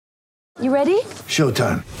You ready?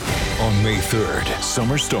 Showtime. On May 3rd,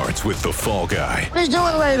 summer starts with The Fall Guy. Let's do it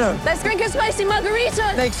later. Let's drink a spicy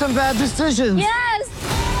margarita. Make some bad decisions. Yes!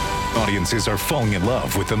 Audiences are falling in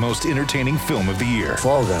love with the most entertaining film of the year.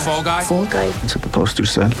 Fall Guy. Fall Guy? Fall Guy. That's what the poster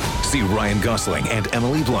said. See Ryan Gosling and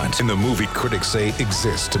Emily Blunt in the movie critics say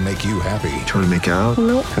exists to make you happy. Trying to make it out?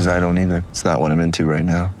 Nope. Because I don't either. It's not what I'm into right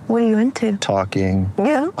now. What are you into? Talking.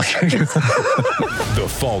 Yeah. The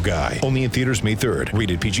Fall Guy. Only in theaters May 3rd.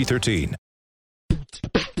 Rated PG-13.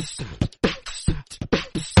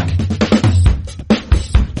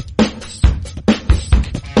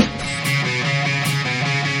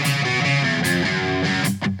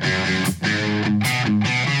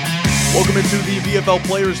 Welcome into the VFL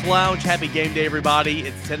Players Lounge. Happy game day, everybody.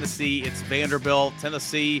 It's Tennessee. It's Vanderbilt.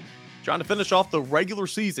 Tennessee trying to finish off the regular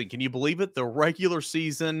season. Can you believe it? The regular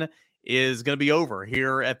season is going to be over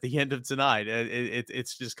here at the end of tonight.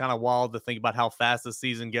 It's just kind of wild to think about how fast the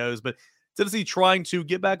season goes. But Tennessee trying to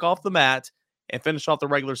get back off the mat and finish off the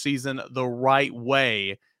regular season the right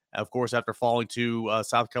way. Of course, after falling to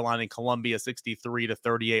South Carolina and Columbia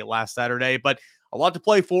 63-38 last Saturday. But a lot to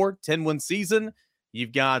play for. 10-win season.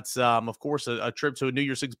 You've got, of course, a trip to a New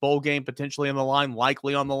Year's Six bowl game potentially on the line,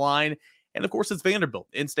 likely on the line. And, of course, it's Vanderbilt.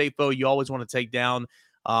 In-state foe, you always want to take down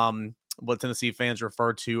what Tennessee fans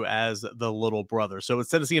refer to as the little brother. So it's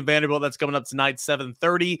Tennessee and Vanderbilt. That's coming up tonight,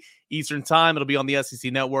 7:30 Eastern Time. It'll be on the SEC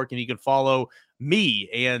Network, and you can follow me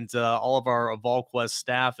and all of our VolQuest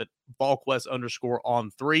staff at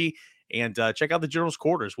VolQuest_on3. And check out the General's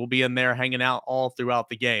Quarters. We'll be in there hanging out all throughout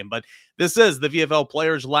the game. But this is the VFL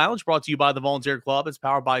Players Lounge, brought to you by the Volunteer Club. It's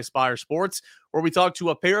powered by Spire Sports, where we talk to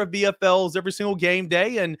a pair of VFLs every single game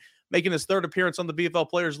day. And making his third appearance on the VFL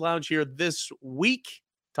Players Lounge here this week,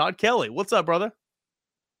 Todd Kelly. What's up, brother?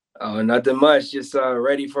 Oh, nothing much. Just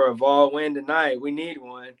ready for a Vol win tonight. We need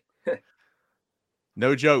one.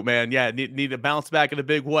 No joke, man. Yeah, need to bounce back in a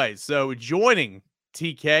big way. So joining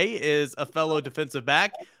TK is a fellow defensive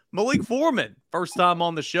back, Malik Foreman. First time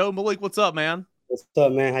on the show. Malik, what's up, man? What's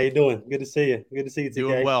up, man? How you doing? Good to see you. Good to see you, TK.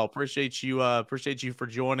 Doing well. Appreciate you for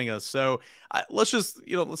joining us. So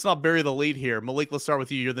let's not bury the lead here. Malik, let's start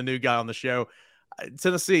with you. You're the new guy on the show.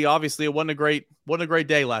 Tennessee, obviously, it wasn't a great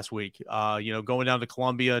day last week. Going down to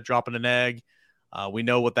Columbia, dropping an egg. We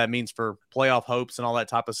know what that means for playoff hopes and all that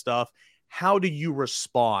type of stuff. How do you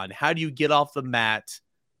respond? How do you get off the mat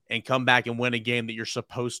and come back and win a game that you're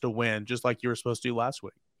supposed to win, just like you were supposed to do last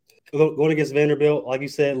week? Going against Vanderbilt, like you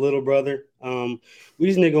said, little brother, we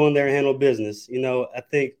just need to go in there and handle business. I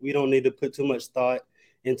think we don't need to put too much thought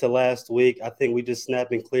into last week. I think we just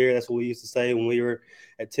snap and clear. That's what we used to say when we were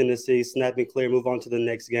at Tennessee, snap and clear, move on to the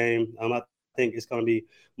next game. I think it's going to be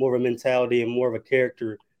more of a mentality and more of a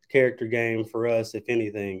character game for us, if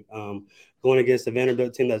anything. Going against the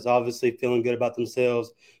Vanderbilt team that's obviously feeling good about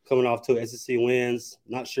themselves, coming off two SEC wins.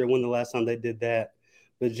 Not sure when the last time they did that.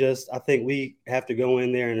 But I think we have to go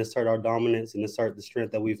in there and assert our dominance and assert the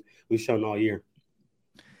strength that we've shown all year.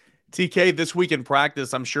 TK, this week in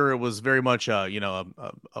practice, I'm sure it was very much a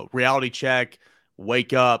reality check,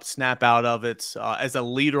 wake up, snap out of it. As a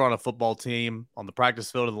leader on a football team, on the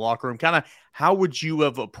practice field, in the locker room, kind of how would you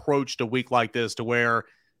have approached a week like this to where,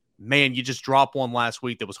 man, you just dropped one last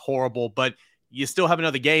week that was horrible, but you still have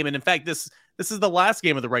another game. And in fact, this is the last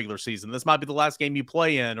game of the regular season. This might be the last game you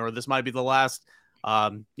play in, or this might be the last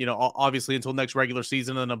obviously until next regular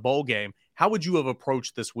season and a bowl game. How would you have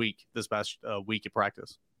approached this past week of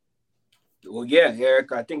practice? Well, yeah,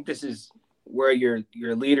 Eric, I think this is where your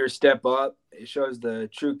leaders step up. It shows the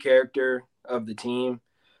true character of the team.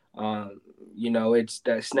 It's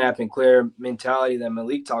that snap and clear mentality that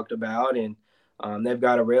Malik talked about. And they've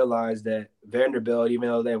got to realize that Vanderbilt, even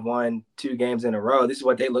though they've won 2 games in a row, this is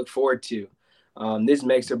what they look forward to. This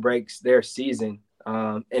makes or breaks their season.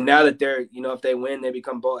 And now that they're, if they win, they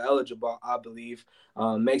become bowl eligible, I believe,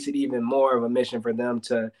 makes it even more of a mission for them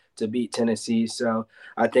to beat Tennessee. So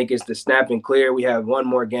I think it's the snap and clear. We have one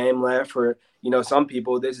more game left for, some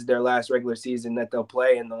people, this is their last regular season that they'll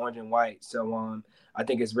play in the orange and white. So I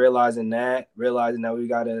think it's realizing that we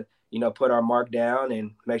got to, put our mark down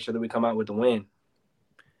and make sure that we come out with the win.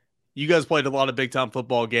 You guys played a lot of big time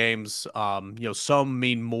football games. Some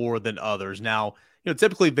mean more than others. Now,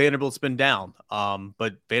 typically Vanderbilt's been down,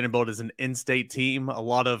 but Vanderbilt is an in-state team. A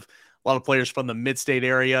lot of players from the mid-state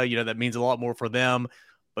area, that means a lot more for them.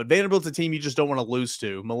 But Vanderbilt's a team you just don't want to lose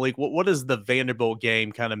to. Malik, what does the Vanderbilt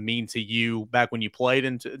game kind of mean to you back when you played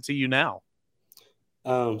and to you now?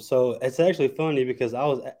 So it's actually funny because I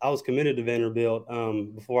was committed to Vanderbilt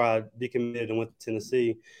before I decommitted and went to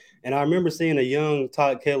Tennessee, and I remember seeing a young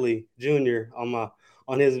Todd Kelly Jr.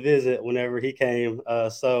 on his visit whenever he came.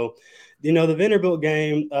 So The Vanderbilt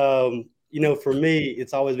game, for me,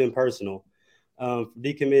 it's always been personal.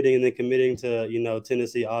 Decommitting and then committing to,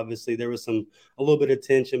 Tennessee, obviously, there was a little bit of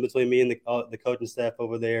tension between me and the coaching staff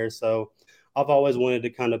over there. So I've always wanted to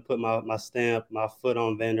kind of put my stamp, my foot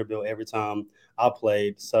on Vanderbilt every time I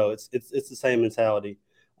played. So it's the same mentality.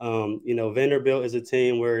 Vanderbilt is a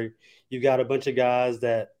team where you've got a bunch of guys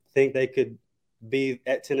that think they could be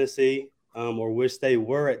at Tennessee or wish they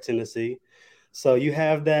were at Tennessee. So you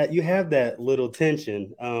have that little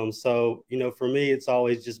tension. So for me, it's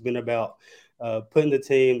always just been about putting the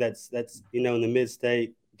team that's in the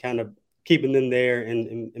mid-state, kind of keeping them there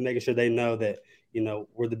and making sure they know that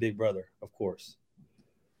we're the big brother, of course.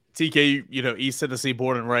 TK, East Tennessee,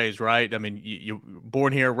 born and raised, right? I mean, you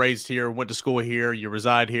born here, raised here, went to school here, you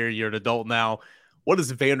reside here, you're an adult now. What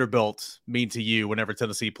does Vanderbilt mean to you whenever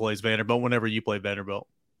Tennessee plays Vanderbilt, whenever you play Vanderbilt?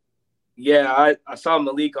 Yeah, I saw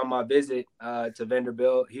Malik on my visit to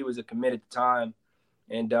Vanderbilt. He was a commit at the time.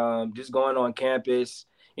 And just going on campus,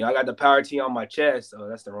 I got the Power T on my chest. Oh,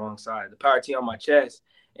 that's the wrong side. The Power T on my chest.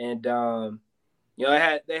 And,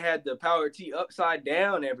 they had the Power T upside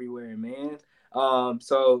down everywhere, man.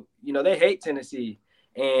 So they hate Tennessee.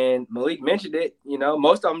 And Malik mentioned it,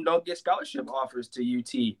 most of them don't get scholarship offers to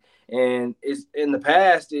UT. And it's in the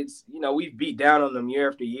past, we've beat down on them year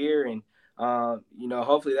after year. And,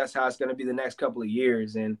 hopefully that's how it's going to be the next couple of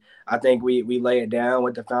years. And I think we lay it down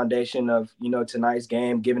with the foundation of, tonight's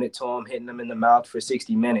game, giving it to them, hitting them in the mouth for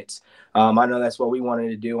 60 minutes. I know that's what we wanted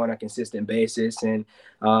to do on a consistent basis. And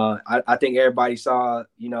I think everybody saw,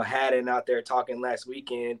 Haddon out there talking last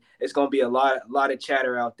weekend. It's going to be a lot of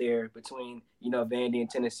chatter out there between, Vandy and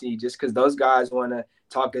Tennessee, just because those guys want to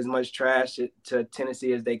talk as much trash to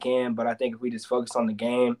Tennessee as they can. But I think if we just focus on the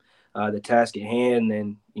game, the task at hand,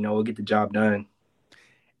 then, we'll get the job done.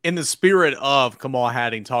 In the spirit of Kamal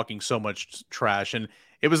Hadding talking so much trash, and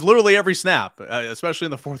it was literally every snap, especially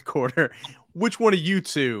in the fourth quarter, which one of you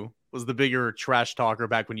two was the bigger trash talker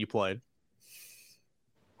back when you played?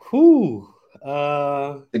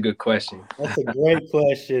 That's a good question. That's a great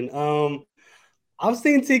question. I've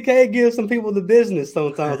seen TK give some people the business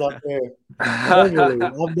sometimes out there.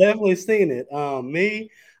 I've definitely seen it. Me,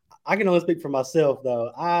 I can only speak for myself,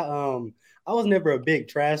 though. I was never a big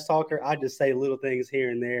trash talker. I just say little things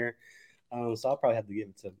here and there. So I'll probably have to give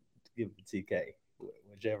it to TK,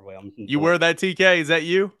 whichever way I'm. You wear that, TK? Is that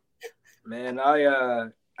you? Man,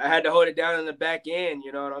 I had to hold it down in the back end.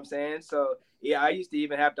 You know what I'm saying? So yeah, I used to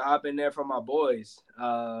even have to hop in there for my boys.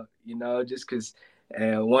 Just because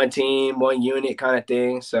one team, one unit kind of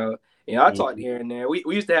thing. So I talked here and there. We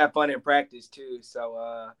used to have fun in practice too.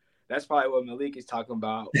 So that's probably what Malik is talking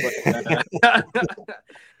about. But,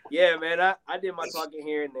 yeah, man, I did my talking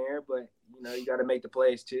here and there, but, you got to make the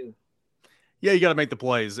plays too. Yeah, you got to make the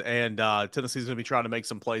plays, and Tennessee's going to be trying to make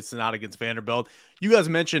some plays tonight against Vanderbilt. You guys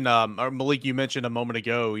mentioned, or Malik, you mentioned a moment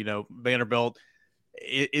ago, Vanderbilt,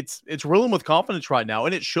 it's rolling with confidence right now,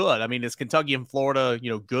 and it should. I mean, is Kentucky and Florida,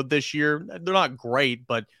 good this year? They're not great,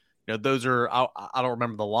 but, those are, I don't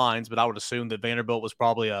remember the lines, but I would assume that Vanderbilt was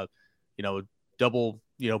probably a, double,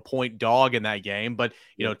 point dog in that game, but,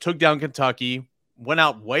 took down Kentucky, went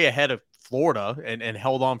out way ahead of Florida and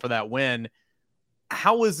held on for that win.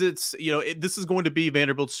 How is it, this is going to be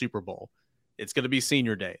Vanderbilt's Super Bowl. It's going to be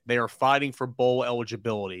senior day. They are fighting for bowl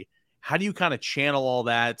eligibility. How do you kind of channel all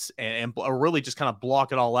that and really just kind of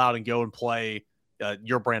block it all out and go and play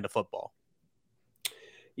your brand of football?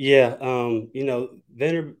 Yeah.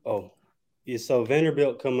 So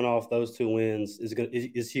Vanderbilt coming off those two wins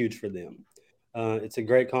is huge for them. It's a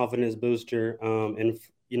great confidence booster. And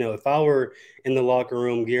if I were in the locker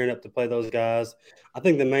room gearing up to play those guys, I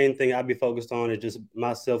think the main thing I'd be focused on is just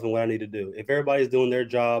myself and what I need to do. If everybody's doing their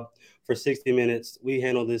job for 60 minutes, we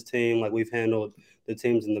handle this team like we've handled the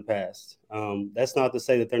teams in the past. That's not to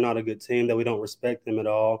say that they're not a good team, that we don't respect them at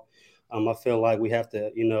all. I feel like we have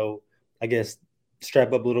to,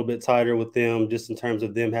 strap up a little bit tighter with them just in terms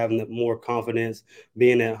of them having more confidence,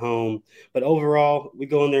 being at home. But overall, we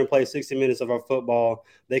go in there and play 60 minutes of our football.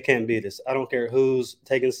 They can't beat us. I don't care who's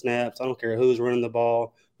taking snaps. I don't care who's running the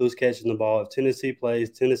ball, who's catching the ball. If Tennessee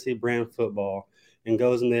plays Tennessee brand football and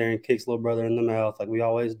goes in there and kicks little brother in the mouth like we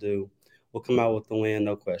always do, we'll come out with the win,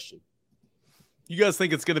 no question. You guys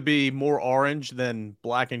think it's going to be more orange than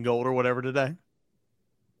black and gold or whatever today?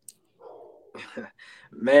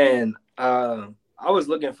 Man, I was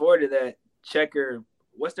looking forward to that Checker.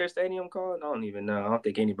 What's their stadium called? I don't even know. I don't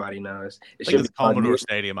think anybody knows. It should be Commodore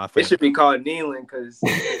Stadium, I think. It should be called Neyland because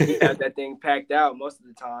we have that thing packed out most of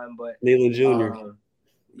the time. But Neyland Jr.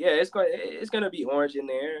 Yeah, it's going to be orange in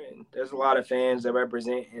there, and there's a lot of fans that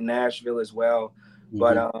represent in Nashville as well. Mm-hmm.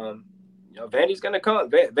 But Vandy's going to come.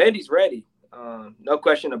 Vandy's ready. No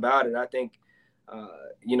question about it. I think,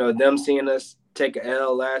 them seeing us take a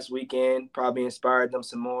L last weekend probably inspired them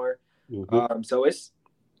some more. Mm-hmm. So it's,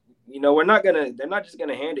 they're not just going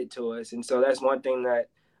to hand it to us. And so that's one thing that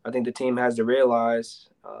I think the team has to realize,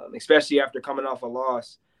 especially after coming off a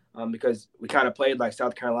loss, because we kind of played like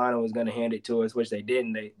South Carolina was going to hand it to us, which they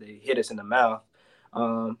didn't. They hit us in the mouth.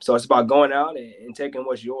 So it's about going out and taking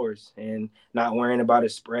what's yours and not worrying about a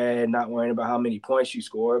spread, not worrying about how many points you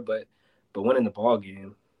score, but winning the ball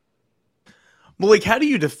game. Malik, how do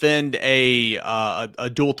you defend a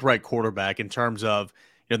dual threat quarterback in terms of,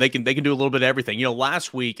 they can do a little bit of everything?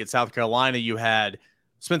 Last week at South Carolina, you had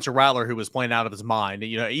Spencer Rattler, who was playing out of his mind.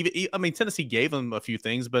 Tennessee gave him a few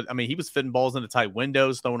things, but he was fitting balls into tight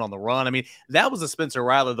windows, throwing on the run. That was the Spencer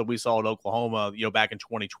Rattler that we saw at Oklahoma, back in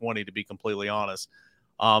 2020, to be completely honest.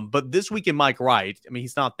 But this week in Mike Wright,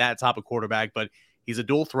 he's not that type of quarterback, but he's a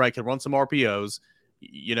dual threat, can run some RPOs.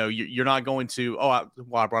 You're not going to, I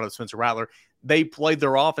brought up Spencer Rattler. They played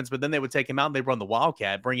their offense, but then they would take him out and they run the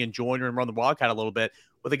Wildcat, bring in Joyner and run the Wildcat a little bit.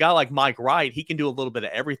 With a guy like Mike Wright, he can do a little bit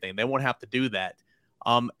of everything. They won't have to do that.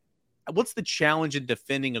 What's the challenge in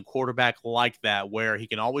defending a quarterback like that, where he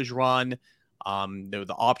can always run?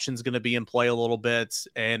 The option's going to be in play a little bit,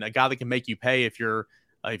 and a guy that can make you pay if you're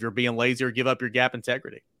being lazy or give up your gap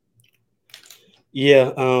integrity.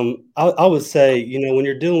 Yeah, I would say, when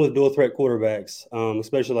you're dealing with dual threat quarterbacks,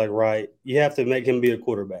 especially like Wright, you have to make him be a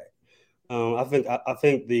quarterback. I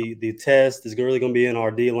think the test is really going to be in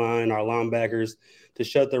our D-line, our linebackers, to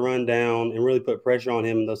shut the run down and really put pressure on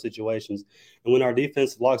him in those situations. And when our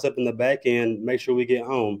defense locks up in the back end, make sure we get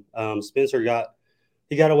home. Spencer got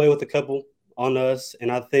away with a couple on us, and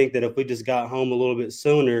I think that if we just got home a little bit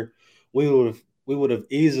sooner, we would have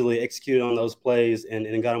easily executed on those plays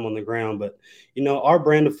and got them on the ground. But, our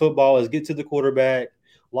brand of football is get to the quarterback,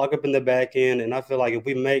 lock up in the back end, and I feel like if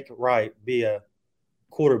we make Wright be a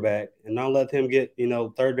quarterback and not let him get,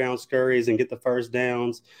 third down scurries and get the first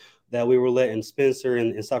downs that we were letting Spencer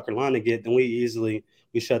and South Carolina get, then we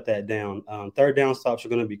shut that down. Third down stops are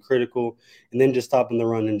going to be critical, and then just stopping the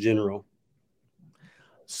run in general.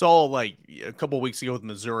 Saw like a couple of weeks ago with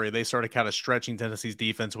Missouri, they started kind of stretching Tennessee's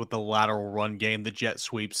defense with the lateral run game, the jet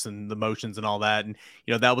sweeps and the motions and all that. And,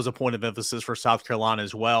 that was a point of emphasis for South Carolina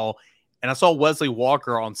as well. And I saw Wesley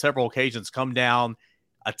Walker on several occasions come down,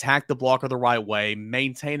 attack the blocker the right way,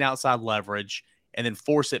 maintain outside leverage, and then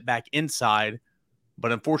force it back inside.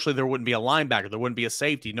 But unfortunately, there wouldn't be a linebacker. There wouldn't be a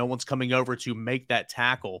safety. No one's coming over to make that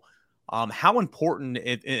tackle. How important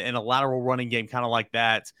in a lateral running game kind of like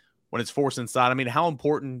that, when it's forced inside, how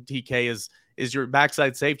important, TK, is your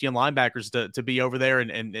backside safety and linebackers to be over there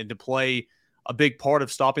and to play a big part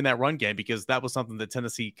of stopping that run game? Because that was something that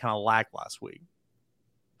Tennessee kind of lacked last week.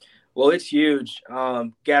 Well, it's huge.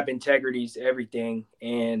 Gap integrity is everything.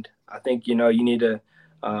 And I think, you need to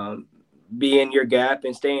be in your gap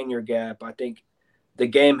and stay in your gap. I think the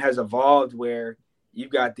game has evolved where you've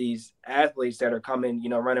got these athletes that are coming,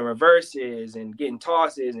 running reverses and getting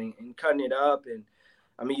tosses and cutting it up. And,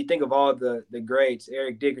 you think of all the greats,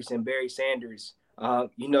 Eric Dickerson, Barry Sanders,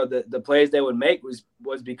 the plays they would make was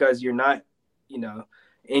because you're not,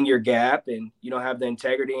 in your gap and you don't have the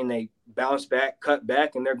integrity, and they bounce back, cut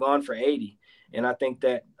back, and they're gone for 80. And I think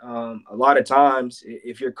that a lot of times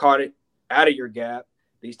if you're caught out of your gap,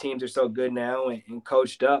 these teams are so good now and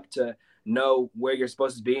coached up to know where you're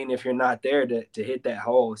supposed to be, and if you're not there to hit that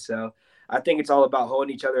hole. So I think it's all about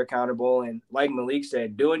holding each other accountable. And like Malik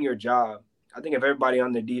said, doing your job. I think if everybody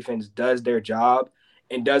on the defense does their job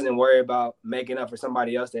and doesn't worry about making up for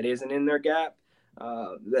somebody else that isn't in their gap,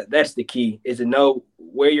 that's the key, is to know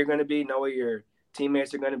where you're going to be, know where your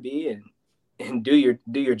teammates are going to be, and do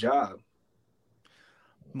your job.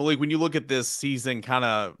 Malik, when you look at this season kind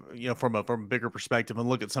of, from a bigger perspective and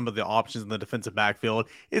look at some of the options in the defensive backfield,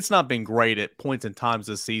 it's not been great at points and times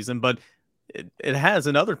this season, but it has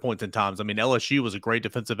in other points and times. LSU was a great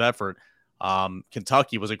defensive effort.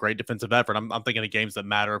 Kentucky was a great defensive effort. I'm thinking of games that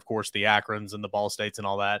matter, of course, the Akrons and the Ball States and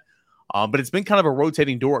all that. But it's been kind of a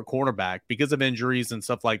rotating door at cornerback because of injuries and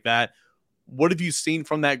stuff like that. What have you seen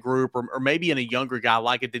from that group, or maybe in a younger guy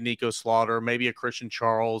like a Danico Slaughter, maybe a Christian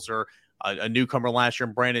Charles, or a newcomer last year,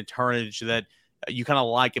 Brandon Turnage, that you kind of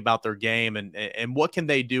like about their game, and what can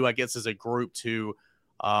they do, I guess, as a group to,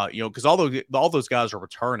 because all those guys are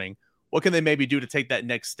returning. What can they maybe do to take that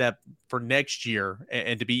next step for next year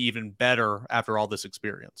and to be even better after all this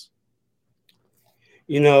experience?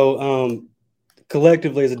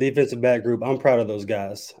 Collectively as a defensive back group, I'm proud of those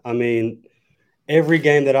guys. every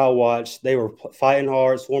game that I watched, they were fighting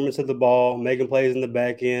hard, swarming to the ball, making plays in the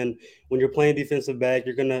back end. When you're playing defensive back,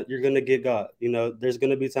 you're gonna get got. You know, there's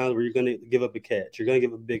gonna be times where you're gonna give up a catch, you're gonna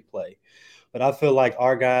give a big play. But I feel like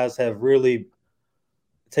our guys have really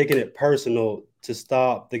taken it personal to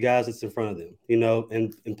stop the guys that's in front of them, you know,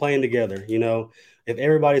 and playing together. You know, if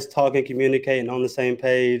everybody's talking, communicating on the same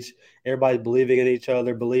page, everybody's believing in each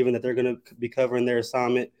other, believing that they're going to be covering their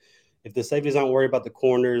assignment. If the safeties aren't worried about the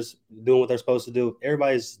corners doing what they're supposed to do,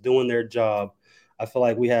 everybody's doing their job. I feel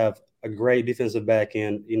like we have a great defensive back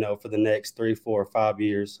end, you know, for the next 3, 4, 5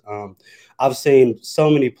 years. I've seen so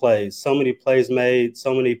many plays made,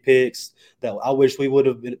 so many picks that I wish we would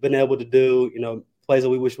have been able to do, you know, plays that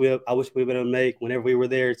I wish we were able to make whenever we were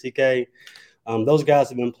there, TK. Those guys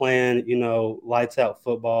have been playing, you know, lights out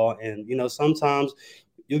football. And, you know, sometimes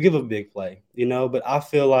you'll give a big play, you know, but I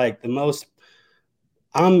feel like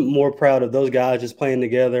I'm more proud of those guys just playing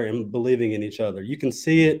together and believing in each other. You can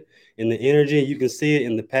see it in the energy. You can see it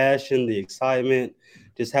in the passion, the excitement,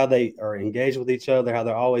 just how they are engaged with each other, how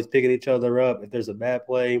they're always picking each other up. If there's a bad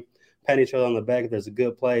play, patting each other on the back. If there's a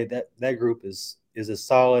good play, that group is as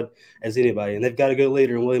solid as anybody. And they've got a good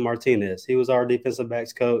leader in Willie Martinez. He was our defensive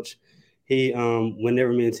backs coach. He,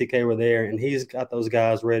 whenever me and TK were there, and he's got those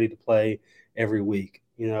guys ready to play every week,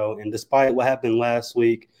 you know. And despite what happened last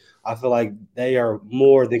week, I feel like they are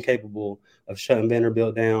more than capable of shutting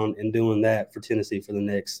Vanderbilt down and doing that for Tennessee for the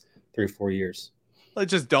next 3 or 4 years. It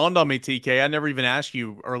just dawned on me, TK. I never even asked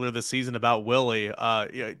you earlier this season about Willie.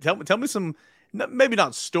 Tell me some, maybe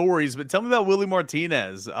not stories, but tell me about Willie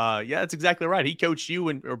Martinez. Yeah, that's exactly right. He coached you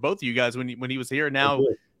or both of you guys when he was here. Now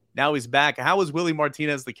he's back. How is Willie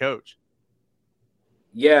Martinez the coach?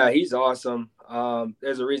 Yeah, he's awesome.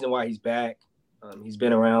 There's a reason why he's back. He's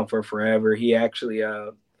been around for forever. He actually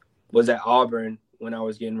was at Auburn when I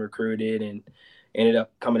was getting recruited and ended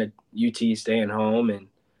up coming to UT, staying home, and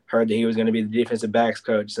heard that he was going to be the defensive backs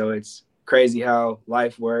coach. So it's crazy how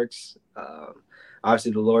life works.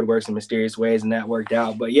 Obviously, the Lord works in mysterious ways, and that worked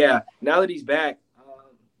out. But, yeah, now that he's back,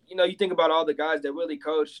 you know, you think about all the guys that really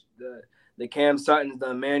coached, the Cam Suttons, the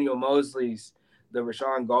Emmanuel Mosleys, the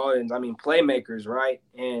Rashawn Galdens, I mean, playmakers, right?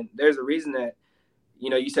 And there's a reason that, you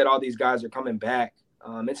know, you said all these guys are coming back.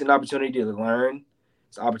 It's an opportunity to learn.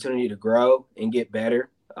 It's an opportunity to grow and get better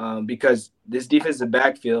because this defensive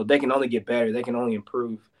backfield, they can only get better. They can only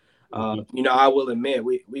improve. You know, I will admit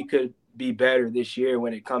we could be better this year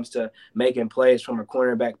when it comes to making plays from a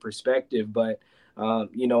cornerback perspective. But,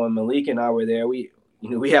 you know, when Malik and I were there, we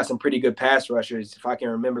had some pretty good pass rushers. If I can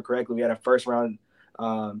remember correctly, we had a first-round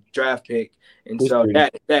draft pick. And so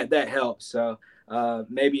that helps. So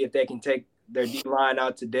maybe if they can take their D-line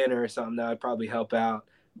out to dinner or something, that would probably help out.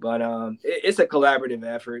 But it's a collaborative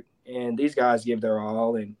effort, and these guys give their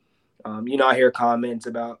all. And, you know, I hear comments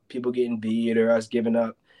about people getting beat or us giving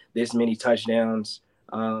up this many touchdowns.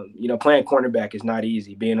 You know, playing cornerback is not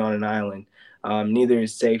easy, being on an island. Neither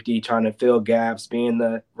is safety, trying to fill gaps, be in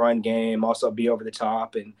the run game, also be over the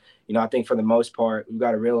top. And, you know, I think for the most part, we've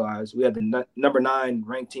got to realize we have the number 9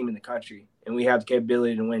 ranked team in the country, and we have the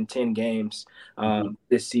capability to win 10 games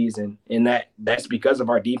this season. And that's because of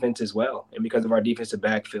our defense as well, and because of our defensive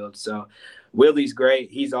backfield. So Willie's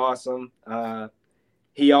great. He's awesome.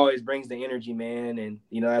 He always brings the energy, man. And,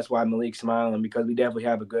 you know, that's why Malik's smiling, because we definitely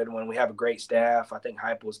have a good one. We have a great staff. I think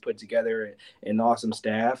Heupel's put together an awesome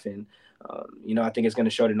staff. And, you know, I think it's going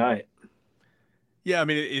to show tonight. Yeah, I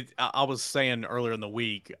mean, I was saying earlier in the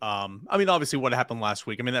week, I mean, obviously what happened last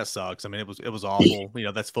week, I mean, that sucks. I mean, it was awful. You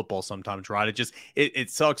know, that's football sometimes, right?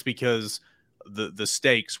 It sucks because the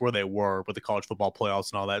stakes where they were with the college football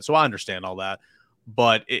playoffs and all that. So I understand all that.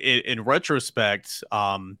 But in retrospect,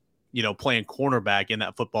 you know, playing cornerback in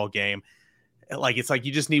that football game, it's like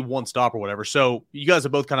you just need one stop or whatever. So you guys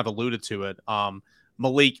have both kind of alluded to it.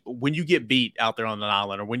 Malik, when you get beat out there on an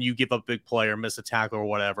island, or when you give up a big play or miss a tackle or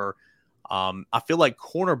whatever, I feel like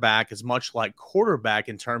cornerback is much like quarterback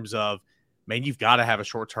in terms of, man, you've got to have a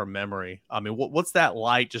short-term memory. I mean, what's that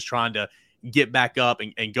like, just trying to get back up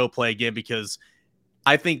and go play again? Because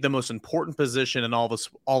I think the most important position in all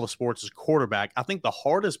the sports is quarterback. I think the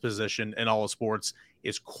hardest position in all the sports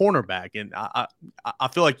is cornerback. And I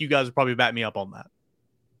feel like you guys would probably back me up on that.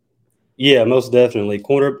 Yeah, most definitely.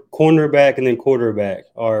 Cornerback and then quarterback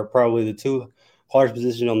are probably the two hardest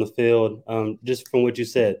positions on the field. Just from what you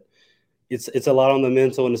said, it's a lot on the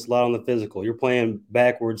mental and it's a lot on the physical. You're playing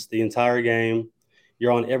backwards the entire game.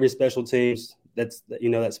 You're on every special teams that's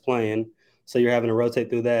playing. So you're having to rotate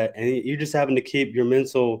through that, and you're just having to keep your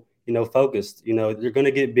mental, you know, focused. You know, you're going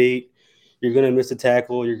to get beat, you're going to miss a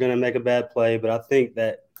tackle, you're going to make a bad play. But I think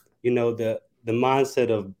that, you know, the the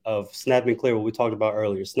mindset of snapping clear, what we talked about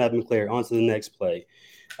earlier, snapping clear onto the next play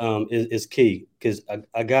is key, because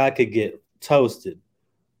a guy could get toasted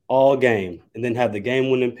all game and then have the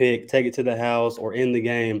game-winning pick, take it to the house or end the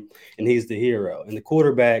game, and he's the hero. And the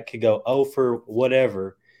quarterback could go 0 for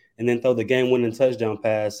whatever and then throw the game-winning touchdown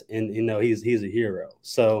pass, and, he's a hero.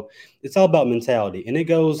 So it's all about mentality, and it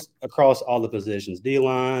goes across all the positions,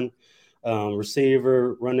 D-line,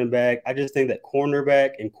 receiver, running back. I just think that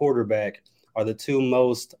cornerback and quarterback are the two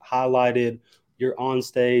most highlighted. You're on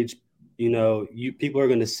stage, people are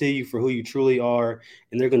going to see you for who you truly are,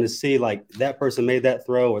 and they're going to see like that person made that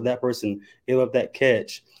throw or that person gave up that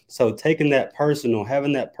catch. So taking that personal,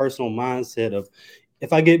 having that personal mindset of,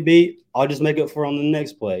 if I get beat, I'll just make up for it on the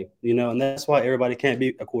next play, and that's why everybody can't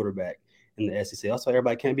be a quarterback in the SEC. That's why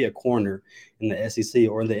everybody can't be a corner in the SEC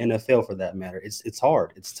or in the NFL for that matter. It's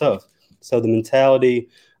hard. It's tough. So the mentality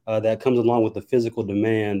that comes along with the physical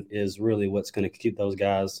demand is really what's going to keep those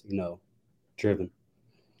guys, driven.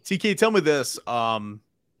 TK, tell me this.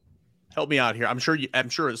 Help me out here. I'm sure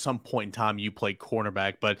at some point in time you played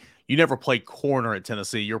cornerback, but you never played corner at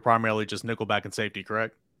Tennessee. You're primarily just nickelback and safety,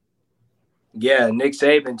 correct? Yeah, Nick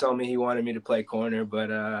Saban told me he wanted me to play corner,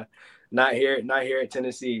 but not here at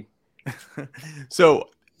Tennessee. So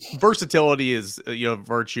versatility is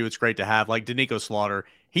virtue. It's great to have. Like Danico Slaughter,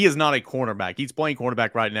 he is not a cornerback. He's playing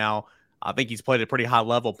cornerback right now. I think he's played at a pretty high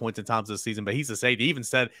level points and times this season, but he's a safety. He even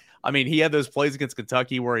said, he had those plays against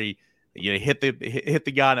Kentucky where he hit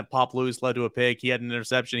the guy and it popped loose, led to a pick. He had an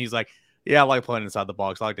interception. He's like, yeah, I like playing inside the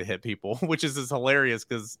box. I like to hit people, which is just hilarious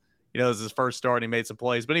because, it was his first start and he made some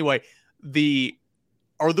plays. But anyway,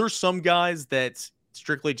 are there some guys that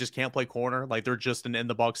strictly just can't play corner? Like they're just an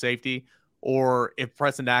in-the-box safety? Or if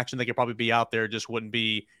press into action, they could probably be out there, just wouldn't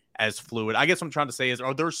be as fluid. I guess what I'm trying to say is,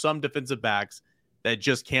 are there some defensive backs that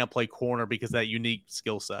just can't play corner because of that unique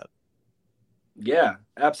skill set? Yeah,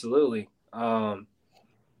 absolutely. Malik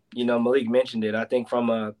mentioned it. I think from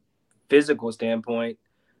a physical standpoint,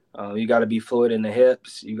 you got to be fluid in the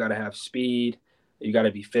hips. You got to have speed. You got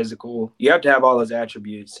to be physical. You have to have all those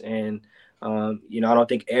attributes. And, I don't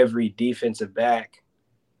think every defensive back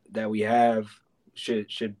that we have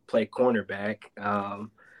should play cornerback.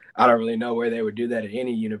 I don't really know where they would do that at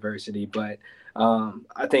any university, but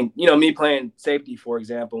I think, me playing safety, for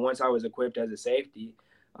example, once I was equipped as a safety,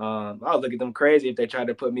 I would look at them crazy if they tried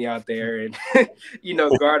to put me out there and,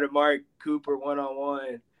 guard Amari Cooper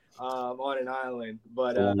one-on-one on an island.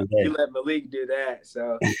 But you let Malik do that.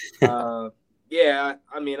 So,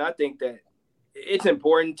 I think that it's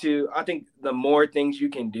important I think the more things you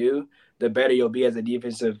can do, the better you'll be as a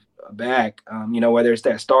defensive back, whether it's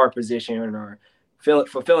that star position or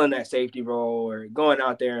fulfilling that safety role or going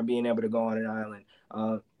out there and being able to go on an island.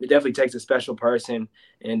 It definitely takes a special person.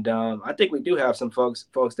 And I think we do have some folks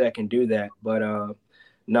that can do that. But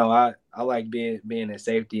no, I like being a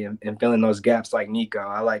safety and filling those gaps like Nico.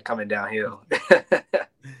 I like coming downhill.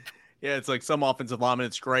 Yeah, it's like some offensive linemen,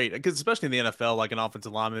 it's great. Because especially in the NFL, like an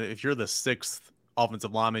offensive lineman, if you're the sixth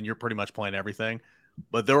offensive lineman, you're pretty much playing everything.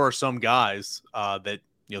 But there are some guys that,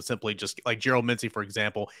 simply just like Gerald Mincey, for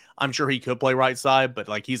example. I'm sure he could play right side, but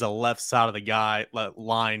like he's a left side of the guy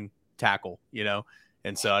line tackle,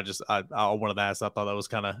 And so I wanted to ask. I thought that was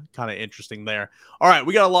kind of interesting there. All right,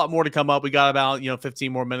 we got a lot more to come up. We got about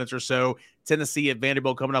 15 more minutes or so. Tennessee at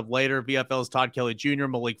Vanderbilt coming up later. VFL's Todd Kelly Jr.,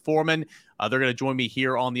 Malik Foreman. They're going to join me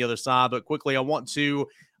here on the other side. But quickly, I want to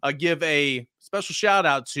give a special shout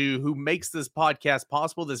out to who makes this podcast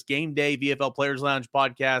possible, this Game Day VFL Players Lounge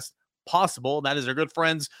podcast possible. That is our good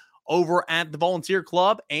friends over at the Volunteer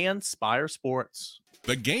Club and Spire Sports.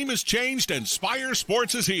 The game has changed and Spire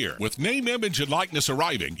Sports is here. With name, image, and likeness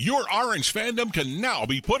arriving, your Orange fandom can now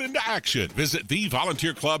be put into action. Visit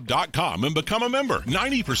thevolunteerclub.com and become a member.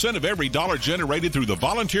 90% of every dollar generated through the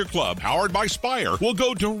Volunteer Club, powered by Spire, will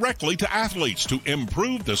go directly to athletes to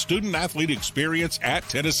improve the student-athlete experience at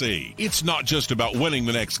Tennessee. It's not just about winning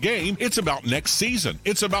the next game. It's about next season.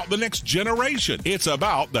 It's about the next generation. It's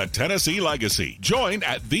about the Tennessee legacy. Join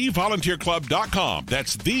at thevolunteerclub.com.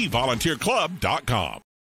 That's thevolunteerclub.com.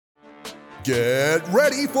 Get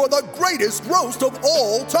ready for the greatest roast of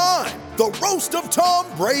all time, the Roast of Tom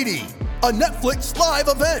Brady, a Netflix live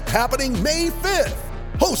event happening May 5th.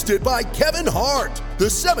 Hosted by Kevin Hart, the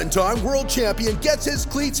 7-time world champion gets his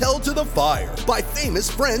cleats held to the fire by famous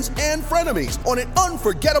friends and frenemies on an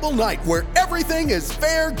unforgettable night where everything is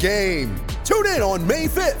fair game. Tune in on May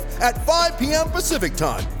 5th at 5 p.m. Pacific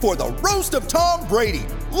time for the Roast of Tom Brady,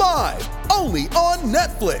 live only on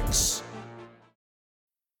Netflix.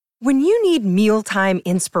 When you need mealtime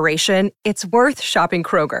inspiration, it's worth shopping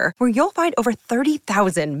Kroger, where you'll find over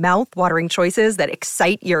 30,000 mouth-watering choices that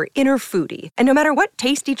excite your inner foodie. And no matter what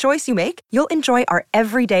tasty choice you make, you'll enjoy our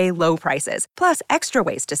everyday low prices, plus extra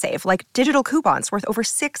ways to save, like digital coupons worth over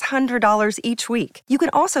 $600 each week. You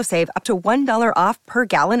can also save up to $1 off per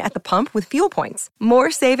gallon at the pump with fuel points.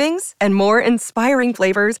 More savings and more inspiring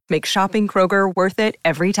flavors make shopping Kroger worth it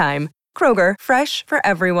every time. Kroger, fresh for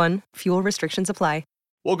everyone. Fuel restrictions apply.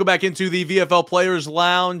 Welcome back into the VFL Players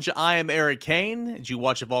Lounge. I am Eric Kane, and you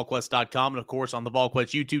watch at VolQuest.com and, of course, on the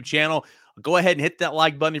VolQuest YouTube channel. Go ahead and hit that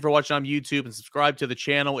like button if you're watching on YouTube and subscribe to the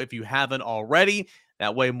channel if you haven't already.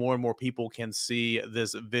 That way, more and more people can see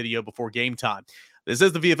this video before game time. This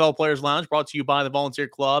is the VFL Players Lounge, brought to you by the Volunteer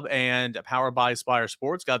Club and powered by Spire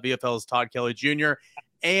Sports. Got VFL's Todd Kelly Jr.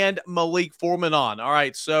 and Malik Foreman on. All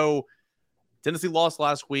right, so Tennessee lost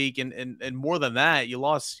last week, and more than that, you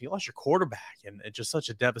lost your quarterback, and it's just such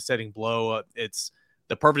a devastating blow. It's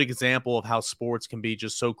the perfect example of how sports can be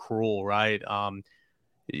just so cruel, right?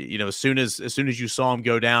 As soon as you saw him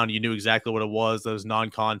go down, you knew exactly what it was. Those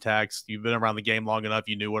non-contacts. You've been around the game long enough,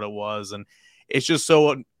 you knew what it was, and it's just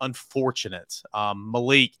so unfortunate.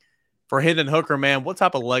 Malik, for Hendon Hooker, man, what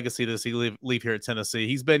type of legacy does he leave here at Tennessee?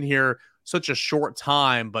 He's been here such a short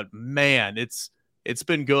time, but man, it's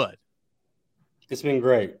been good. It's been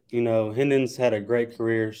great. Hendon's had a great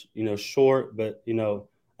career, short, but,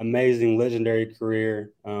 amazing, legendary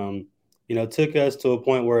career. Took us to a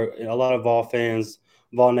point where a lot of Vol fans,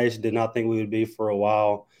 Vol Nation did not think we would be for a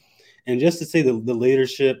while. And just to see the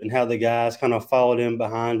leadership and how the guys kind of followed him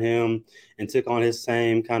behind him and took on his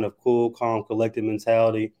same kind of cool, calm, collected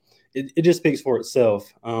mentality, it just speaks for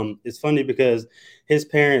itself. It's funny because his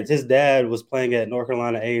dad was playing at North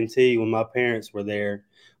Carolina A&T when my parents were there.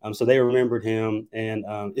 So they remembered him, and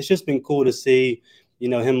it's just been cool to see,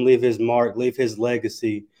 him leave his mark, leave his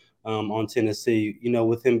legacy on Tennessee,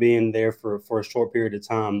 with him being there for a short period of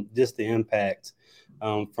time, just the impact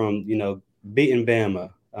from, beating Bama,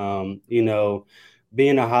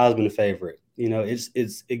 being a Heisman favorite.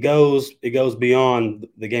 It goes beyond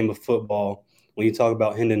the game of football when you talk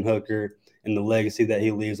about Hendon Hooker and the legacy that he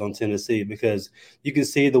leaves on Tennessee, because you can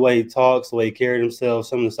see the way he talks, the way he carried himself,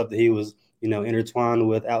 some of the stuff that he was intertwined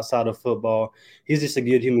with outside of football. He's just a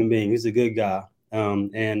good human being. He's a good guy.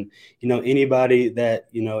 Anybody that,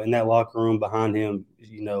 in that locker room behind him,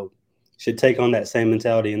 should take on that same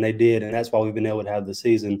mentality. And they did. And that's why we've been able to have the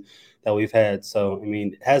season that we've had. So,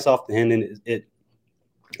 hats off to Hendon. It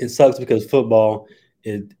sucks because football,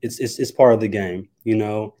 it's part of the game.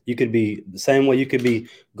 You could be the same way you could be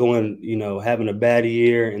going, having a bad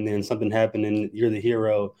year and then something happened and you're the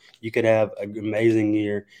hero. You could have an amazing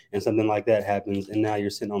year and something like that happens, and now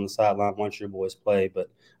you're sitting on the sideline watching your boys play.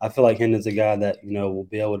 But I feel like Hendon's a guy that, will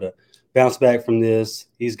be able to bounce back from this.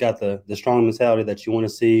 He's got the strong mentality that you want to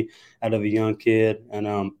see out of a young kid. And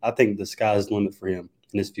I think the sky's the limit for him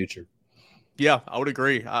in his future. Yeah, I would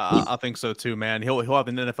agree. I think so too, man. He'll have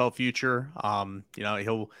an NFL future.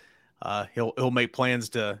 He'll make plans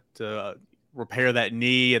to repair that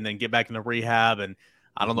knee and then get back into rehab. And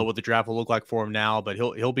I don't know what the draft will look like for him now, but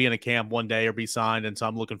he'll be in a camp one day or be signed. And so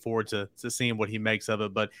I'm looking forward to seeing what he makes of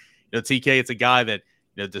it. But TK, it's a guy that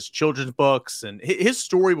does children's books, and his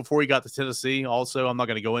story before he got to Tennessee. Also, I'm not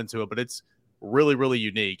going to go into it, but it's really, really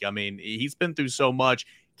unique. He's been through so much.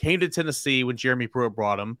 Came to Tennessee when Jeremy Pruitt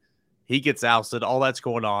brought him. He gets ousted. All that's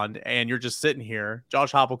going on, and you're just sitting here.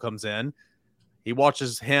 Josh Heupel comes in. He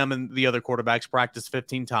watches him and the other quarterbacks practice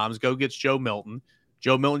 15 times, go gets Joe Milton.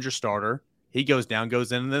 Joe Milton's your starter. He goes down,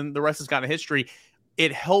 goes in, and then the rest has got a history.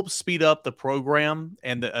 It helps speed up the program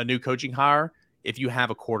and a new coaching hire if you have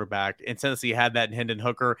a quarterback. And Tennessee had that in Hendon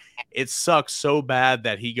Hooker. It sucks so bad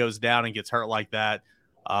that he goes down and gets hurt like that.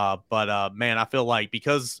 But man, I feel like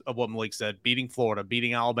because of what Malik said, beating Florida,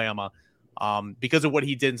 beating Alabama, because of what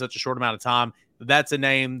he did in such a short amount of time, that's a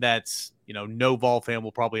name that's, no Vol fan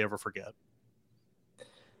will probably ever forget.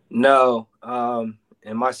 No. And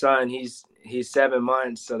my son, he's 7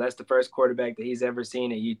 months, so that's the first quarterback that he's ever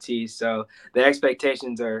seen at UT. So the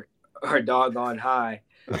expectations are doggone high.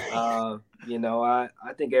 I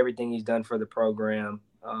think everything he's done for the program,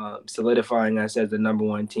 solidifying us as the number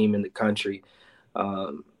one team in the country.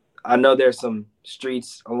 I know there's some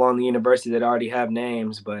streets along the university that already have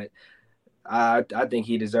names, but I think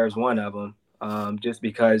he deserves one of them, just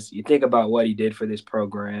because you think about what he did for this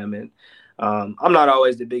program. And I'm not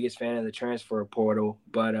always the biggest fan of the transfer portal,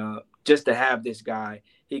 but just to have this guy,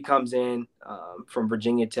 he comes in from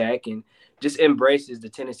Virginia Tech and just embraces the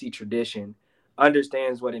Tennessee tradition,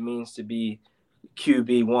 understands what it means to be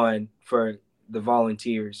QB1 for the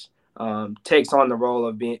Volunteers, takes on the role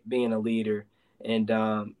of being a leader,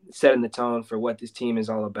 and setting the tone for what this team is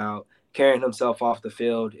all about, carrying himself off the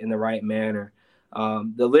field in the right manner.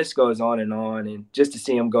 The list goes on, and just to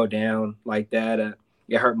see him go down like that,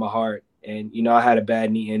 it hurt my heart. And, I had a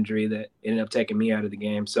bad knee injury that ended up taking me out of the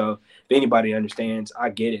game. So if anybody understands, I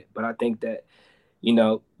get it. But I think that,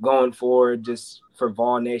 going forward, just for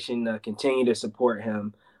Vol Nation to continue to support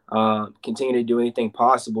him, continue to do anything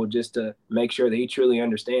possible just to make sure that he truly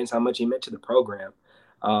understands how much he meant to the program.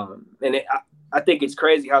 I think it's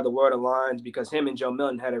crazy how the world aligns, because him and Joe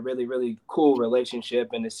Milton had a really, really cool relationship,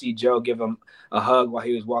 and to see Joe give him a hug while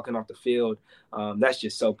he was walking off the field, that's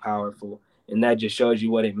just so powerful. And that just shows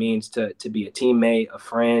you what it means to be a teammate, a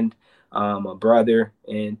friend, a brother,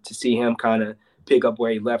 and to see him kind of pick up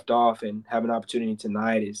where he left off and have an opportunity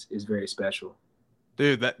tonight is very special.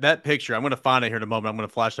 Dude, that picture, I'm going to find it here in a moment. I'm going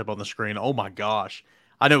to flash it up on the screen. Oh my gosh.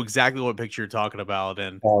 I know exactly what picture you're talking about.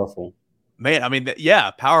 And powerful. Man, I mean,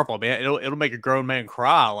 powerful, man. It'll make a grown man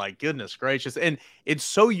cry. Like, goodness gracious. And it's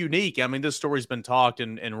so unique. I mean, this story's been talked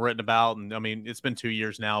and written about. And I mean, it's been 2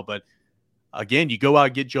 years now. But again, you go out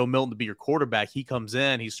and get Joe Milton to be your quarterback. He comes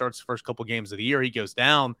in, he starts the first couple games of the year. He goes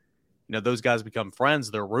down. Those guys become friends.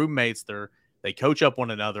 They're roommates. They coach up one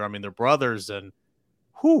another. I mean, they're brothers. And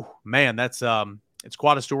whew, man, that's it's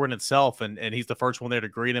quite a story in itself. And he's the first one there to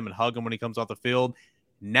greet him and hug him when he comes off the field.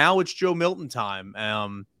 Now it's Joe Milton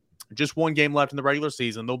time. Just one game left in the regular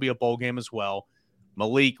season. There'll be a bowl game as well.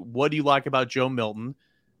 Malik, what do you like about Joe Milton?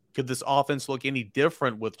 Could this offense look any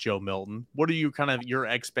different with Joe Milton? What are your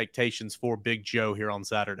expectations for Big Joe here on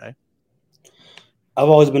Saturday? I've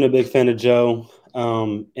always been a big fan of Joe.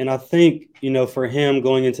 And I think, for him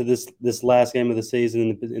going into this last game of the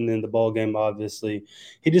season and then the bowl game, obviously,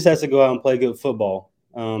 he just has to go out and play good football.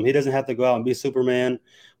 He doesn't have to go out and be Superman.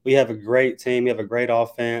 We have a great team. We have a great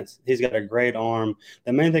offense. He's got a great arm.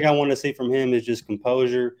 The main thing I want to see from him is just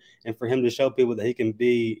composure, and for him to show people that he can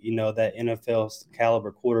be, that NFL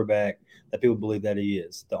caliber quarterback that people believe that he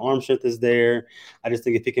is. The arm strength is there. I just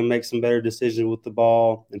think if he can make some better decisions with the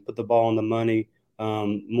ball and put the ball on the money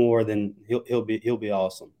more, then he'll be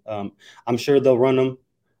awesome. I'm sure they'll run him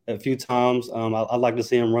a few times. I'd like to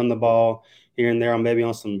see him run the ball here and there, maybe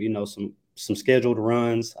on some scheduled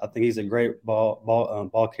runs. I think he's a great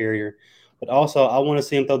ball carrier, but also I want to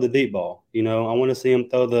see him throw the deep ball. I want to see him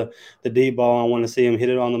throw the deep ball. I want to see him hit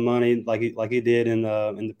it on the money like he did in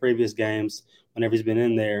the previous games whenever he's been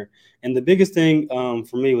in there. And the biggest thing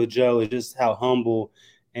for me with Joe is just how humble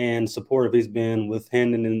and supportive he's been with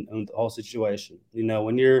Hendon and the whole situation.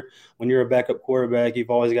 When you're a backup quarterback, you've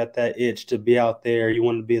always got that itch to be out there. You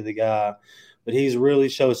want to be the guy, but he's really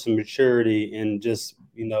showed some maturity and just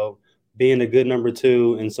being a good number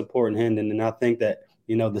two and supporting Hendon. And I think that,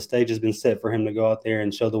 the stage has been set for him to go out there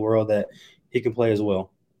and show the world that he can play as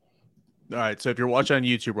well. All right. So if you're watching on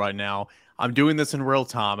YouTube right now, I'm doing this in real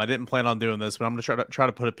time. I didn't plan on doing this, but I'm going to try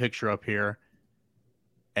to put a picture up here.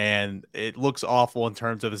 And it looks awful in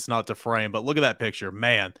terms of it's not to frame, but look at that picture,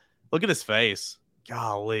 man. Look at his face.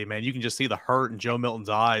 Golly, man. You can just see the hurt in Joe Milton's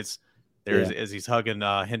eyes there as he's hugging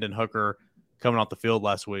Hendon Hooker coming off the field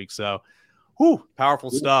last week. So, whew, powerful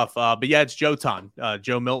stuff. But yeah, it's Joe time.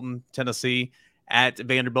 Joe Milton, Tennessee at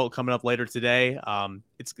Vanderbilt coming up later today.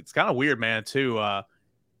 It's kind of weird, man, too.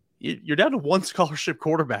 You're down to one scholarship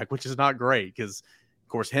quarterback, which is not great because, of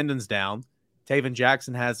course, Hendon's down. Taven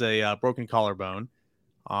Jackson has a broken collarbone.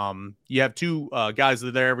 You have two guys that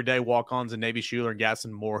are there every day, walk-ons, and Navy Schuler and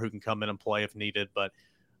Gaston Moore, who can come in and play if needed, but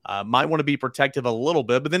might want to be protective a little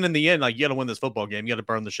bit. But then in the end, you got to win this football game. You got to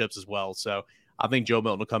burn the ships as well. So I think Joe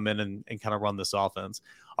Milton will come in and kind of run this offense.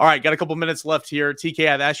 All right, got a couple minutes left here. TK,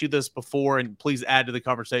 I've asked you this before, and please add to the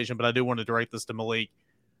conversation, but I do want to direct this to Malik.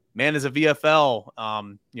 Man, as a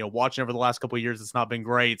VFL, watching over the last couple of years, it's not been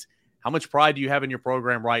great. How much pride do you have in your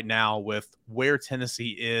program right now with where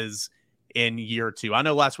Tennessee is in year two? I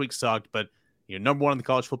know last week sucked, but number one in the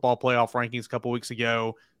college football playoff rankings a couple weeks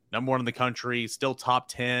ago, number one in the country, still top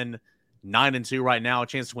 10, 9-2 right now, a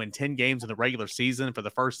chance to win 10 games in the regular season for the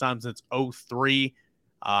first time since 2003.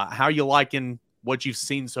 How are you liking what you've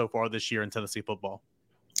seen so far this year in Tennessee football?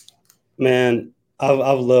 Man,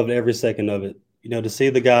 I've loved every second of it. To see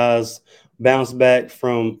the guys bounce back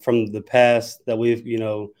from the past that we've,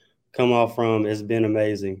 come off from has been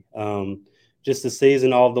amazing. Just the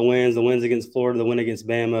season, all of the wins against Florida, the win against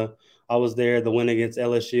Bama. I was there, the win against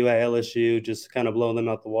LSU at LSU, just kind of blowing them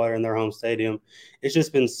out the water in their home stadium. It's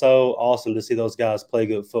just been so awesome to see those guys play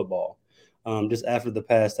good football just after the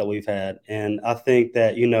past that we've had. And I think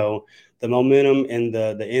that, the momentum and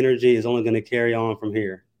the energy is only going to carry on from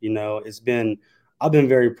here. I've been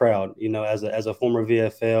very proud, as a former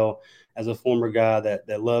VFL, as a former guy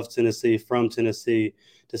that loves Tennessee, from Tennessee,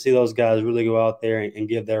 to see those guys really go out there and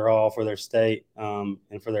give their all for their state and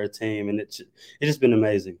for their team. And it's just been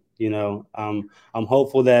amazing. I'm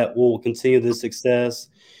hopeful that we'll continue this success,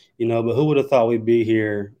 but who would have thought we'd be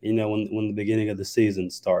here, when the beginning of the season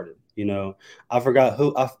started. I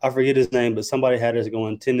forget his name, but somebody had us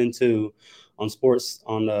going 10-2 on sports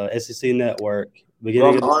on the SEC network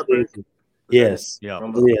beginning of the season. Yes. Yeah.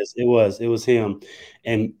 Yes, it was him.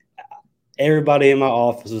 And everybody in my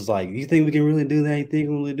office was like, "You think we can really do that? You think we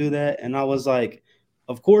can really do that?" And I was like,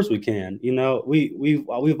 "Of course we can."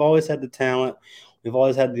 We've always had the talent, we've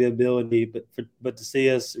always had the ability, but to see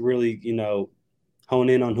us really, hone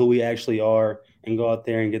in on who we actually are and go out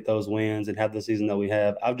there and get those wins and have the season that we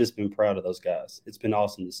have, I've just been proud of those guys. It's been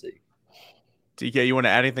awesome to see. TK, you want to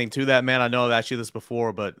add anything to that, man? I know I've asked you this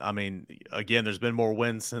before, but I mean, again, there's been more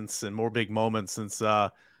wins and more big moments since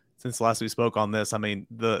last we spoke on this. I mean,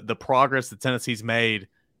 the progress that Tennessee's made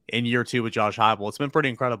in year 2 with Josh Heupel, it's been pretty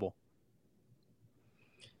incredible.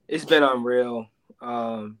 It's been unreal.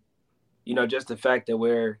 Just the fact that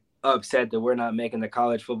we're upset that we're not making the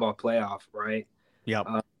college football playoff, right?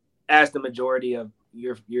 Yeah. As the majority of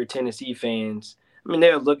your Tennessee fans, I mean,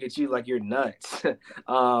 they'll look at you like you're nuts.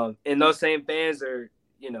 And those same fans are,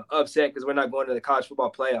 upset because we're not going to the college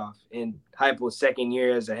football playoff in Heupel's second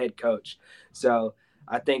year as a head coach. So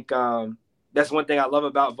I think that's one thing I love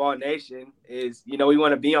about Vol Nation is, we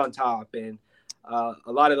want to be on top. And a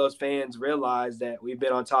lot of those fans realize that we've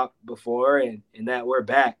been on top before and that we're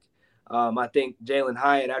back. I think Jalen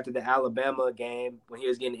Hyatt, after the Alabama game, when he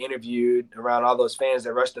was getting interviewed around all those fans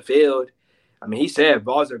that rushed the field, I mean, he said,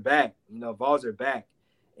 Vols are back. Vols are back.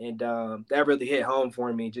 And that really hit home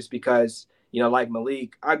for me just because, like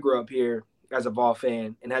Malik, I grew up here as a Vol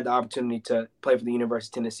fan and had the opportunity to play for the University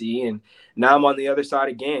of Tennessee. And now I'm on the other side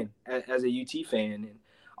again as a UT fan. And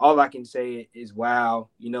all I can say is, wow,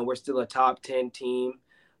 we're still a top 10 team,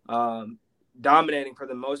 dominating for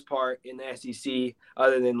the most part in the SEC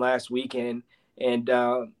other than last weekend. And,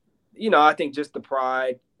 I think just the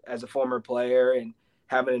pride as a former player and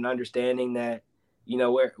having an understanding that,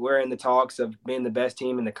 we're in the talks of being the best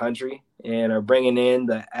team in the country and are bringing in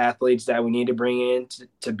the athletes that we need to bring in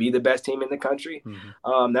to be the best team in the country.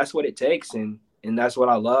 Mm-hmm. That's what it takes. And that's what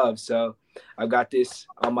I love. So I've got this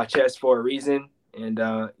on my chest for a reason. And,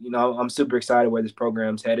 I'm super excited where this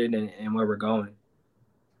program's headed and where we're going.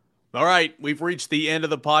 All right. We've reached the end of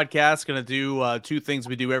the podcast. Going to do 2 things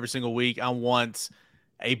we do every single week. I want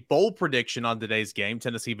a bold prediction on today's game.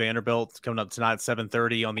 Tennessee Vanderbilt coming up tonight at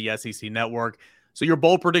 7:30 on the SEC Network. So your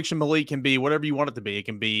bold prediction, Malik, can be whatever you want it to be. It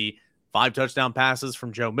can be 5 touchdown passes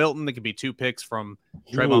from Joe Milton. It could be 2 picks from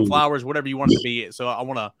Trayvon Flowers, whatever you want it to be. So I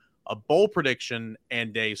want a bold prediction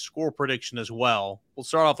and a score prediction as well. We'll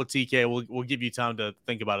start off with TK. We'll give you time to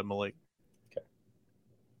think about it, Malik. Okay.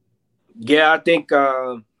 Yeah, I think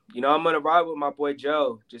I'm going to ride with my boy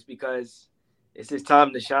Joe just because it's his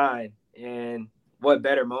time to shine. And what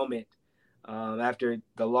better moment after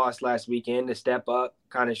the loss last weekend to step up,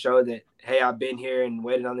 kind of show that, hey, I've been here and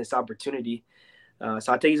waited on this opportunity.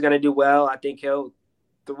 So I think he's going to do well. I think he'll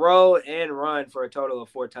throw and run for a total of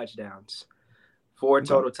 4 touchdowns. 4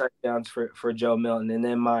 total touchdowns for Joe Milton. And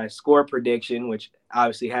then my score prediction, which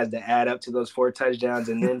obviously has to add up to those 4 touchdowns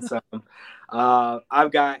and then some,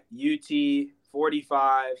 I've got UT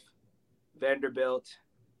 45, Vanderbilt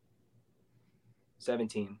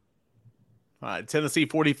 17. All right, Tennessee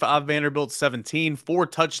 45, Vanderbilt 17. 4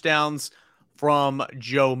 touchdowns from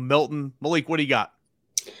Joe Milton. Malik, what do you got?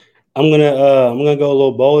 I'm gonna go a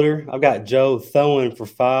little bolder. I've got Joe throwing for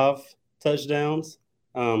 5 touchdowns.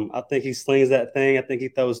 I think he slings that thing. I think he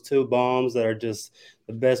throws 2 bombs that are just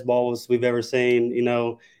the best balls we've ever seen, in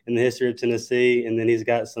the history of Tennessee. And then he's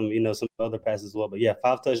got some, some other passes as well. But yeah,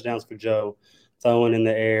 5 touchdowns for Joe throwing in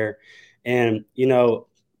the air. And,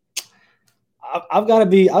 I've got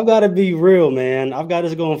to be real, man. I've got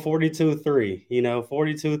us going 42-3,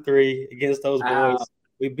 42-3 against those boys.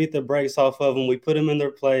 We beat the brakes off of them. We put them in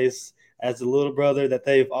their place as the little brother that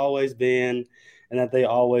they've always been and that they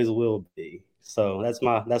always will be. So that's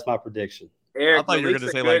my prediction. Eric, I thought you were going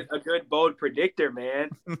to say a good bold predictor,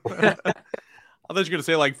 man. I thought you were going to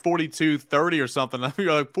say like 42-30 or something. I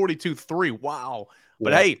feel like 42-3. Wow.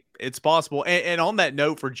 But hey, it's possible. And on that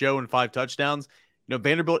note for Joe and 5 touchdowns,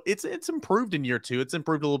 Vanderbilt, it's improved in year 2. It's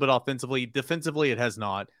improved a little bit offensively. Defensively, it has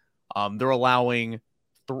not. They're allowing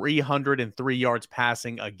 303 yards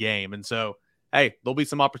passing a game. And so, hey, there'll be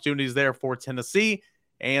some opportunities there for Tennessee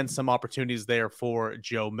and some opportunities there for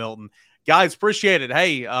Joe Milton. Guys, appreciate it.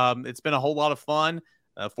 Hey, it's been a whole lot of fun.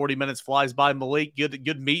 40 minutes flies by, Malik.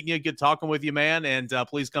 Good meeting you. Good talking with you, man. And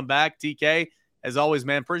please come back. TK, As always,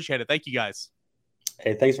 man, appreciate it. Thank you, guys.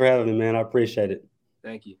 Hey, thanks for having me, man. I appreciate it.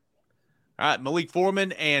 Thank you. All right, Malik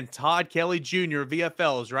Foreman and Todd Kelly Jr.,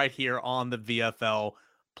 VFLs, right here on the VFL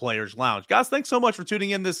Players Lounge. Guys, thanks so much for tuning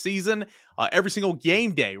in this season. Every single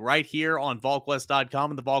game day right here on VolQuest.com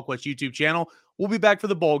and the VolQuest YouTube channel. We'll be back for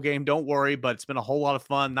the bowl game. Don't worry, but it's been a whole lot of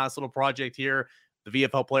fun. Nice little project here. The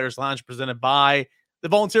VFL Players Lounge presented by the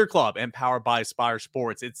Volunteer Club and powered by Spire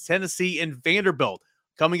Sports. It's Tennessee and Vanderbilt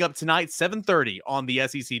coming up tonight, 7:30 on the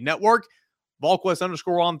SEC Network.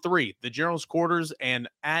 VolQuest_on3, the General's Quarters, and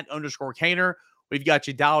 @_Caner. We've got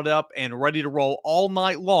you dialed up and ready to roll all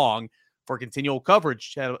night long for continual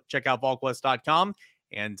coverage. Check out VolQuest.com,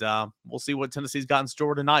 and we'll see what Tennessee's got in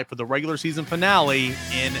store tonight for the regular season finale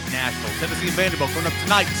in Nashville. Tennessee and Vanderbilt coming up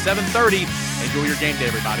tonight, 7:30. Enjoy your game day,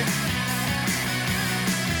 everybody.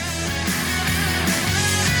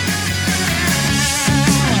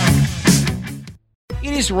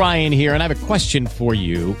 It is Ryan here, and I have a question for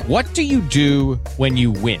you. What do you do when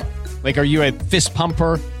you win? Like, are you a fist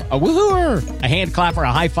pumper, a woohooer, a hand clapper,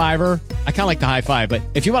 a high fiver? I kind of like the high five, but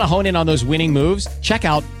if you want to hone in on those winning moves, check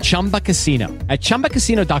out Chumba Casino. At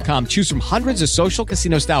ChumbaCasino.com, choose from hundreds of social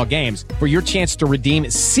casino-style games for your chance to redeem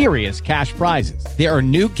serious cash prizes. There are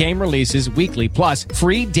new game releases weekly, plus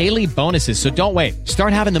free daily bonuses. So don't wait.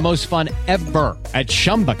 Start having the most fun ever at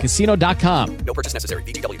ChumbaCasino.com. No purchase necessary.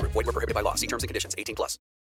 VGW Group. Void where prohibited by law. See terms and conditions. 18+.